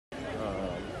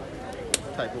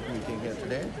type of meeting here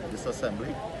today, this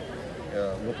assembly.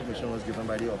 No permission was given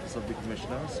by the Office of the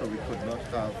Commissioner, so we could not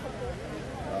have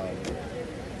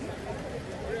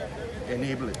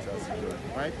enable it, as it were,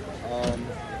 right?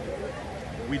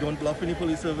 We don't bluff any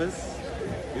police service.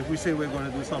 If we say we're going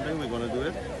to do something, we're going to do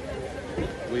it.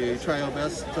 We try our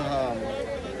best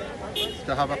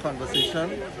to have a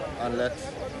conversation and let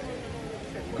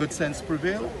good sense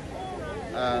prevail.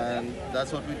 And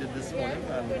that's what we did this morning.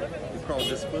 And the crowd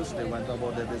dispersed, they went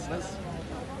about their business.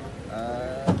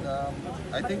 And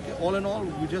I think all in all,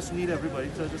 we just need everybody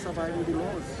to just abide with the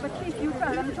laws. But Chief, you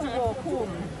tell them to walk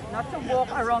home, not to walk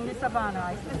around the Savannah.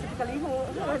 I specifically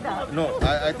heard that. No,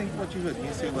 I think what you heard me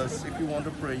say was, if you want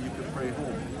to pray, you can pray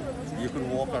home. You can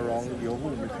walk around your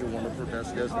home if you want to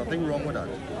protest. There's nothing wrong with that.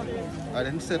 I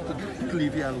didn't say to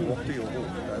leave you and walk to your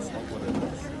home. That's not what it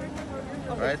was.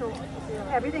 Right? So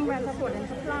everything went according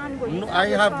to plan. No, I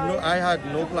had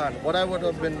no plan. What I would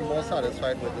have been more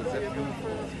satisfied with is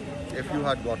if you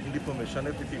had gotten the permission,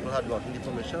 if the people had gotten the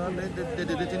permission, and they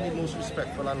did it in the most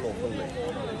respectful and lawful way.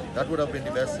 That would have been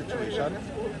the best situation.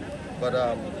 But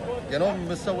you know,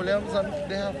 Mr. Williams,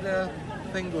 and they have their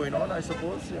thing going on, I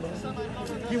suppose. You know,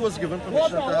 he was given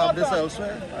permission to have this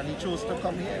elsewhere, and he chose to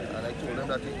come here. And I told him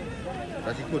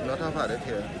that he could not have had it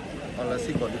here unless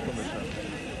he got the permission.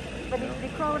 But the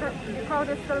crowd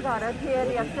is still gathered here,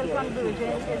 they are still converging.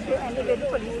 Is there any way the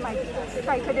police might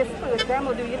try to disperse them,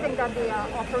 or do you think that they are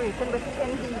operating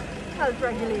within the health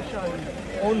regulations?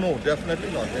 Oh no,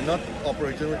 definitely not.Ey're not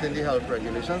operating within the health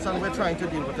regulations, and we're trying to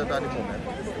deal with it at the moment.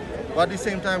 But at the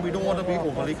same time, we don't want to be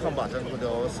overly combatant with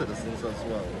our citizens as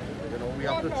well. You know, we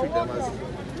have to treat them as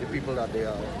the people that they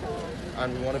are,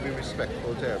 and we want to be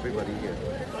respectful to everybody here.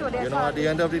 So you know, at the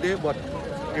end of the day, but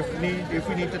if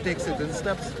we need to take certain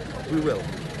steps, we will.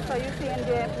 So you're saying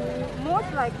that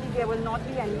most likely there will not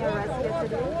be any arrests here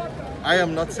today? I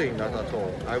am not saying that at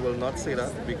all. I will not say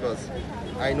that, because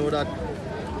I know that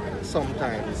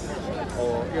sometimes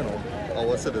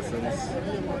our citizens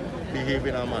behave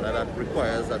in a manner that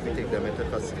requires that we take them into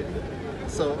custody.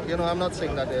 So, you know, I'm not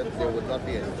saying that there would not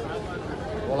be any.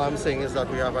 All I'm saying is that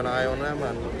we have an eye on them,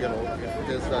 and, you know, if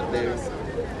it is that they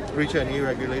breach any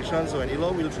regulations or any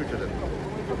law, we'll treat it.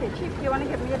 Okay, Chief, do you want to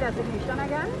give me a designation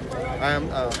again? I am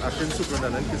Acting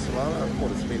Superintendent Kismal of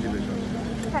Police Main Division.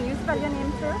 Can you spell your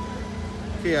name, sir?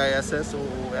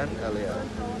 Kissoonla.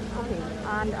 Okay,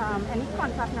 and any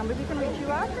contact number we can reach you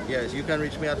at? Yes, you can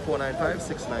reach me at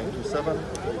 495-6927.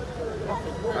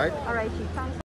 Okay. Right? All right, Chief, thanks.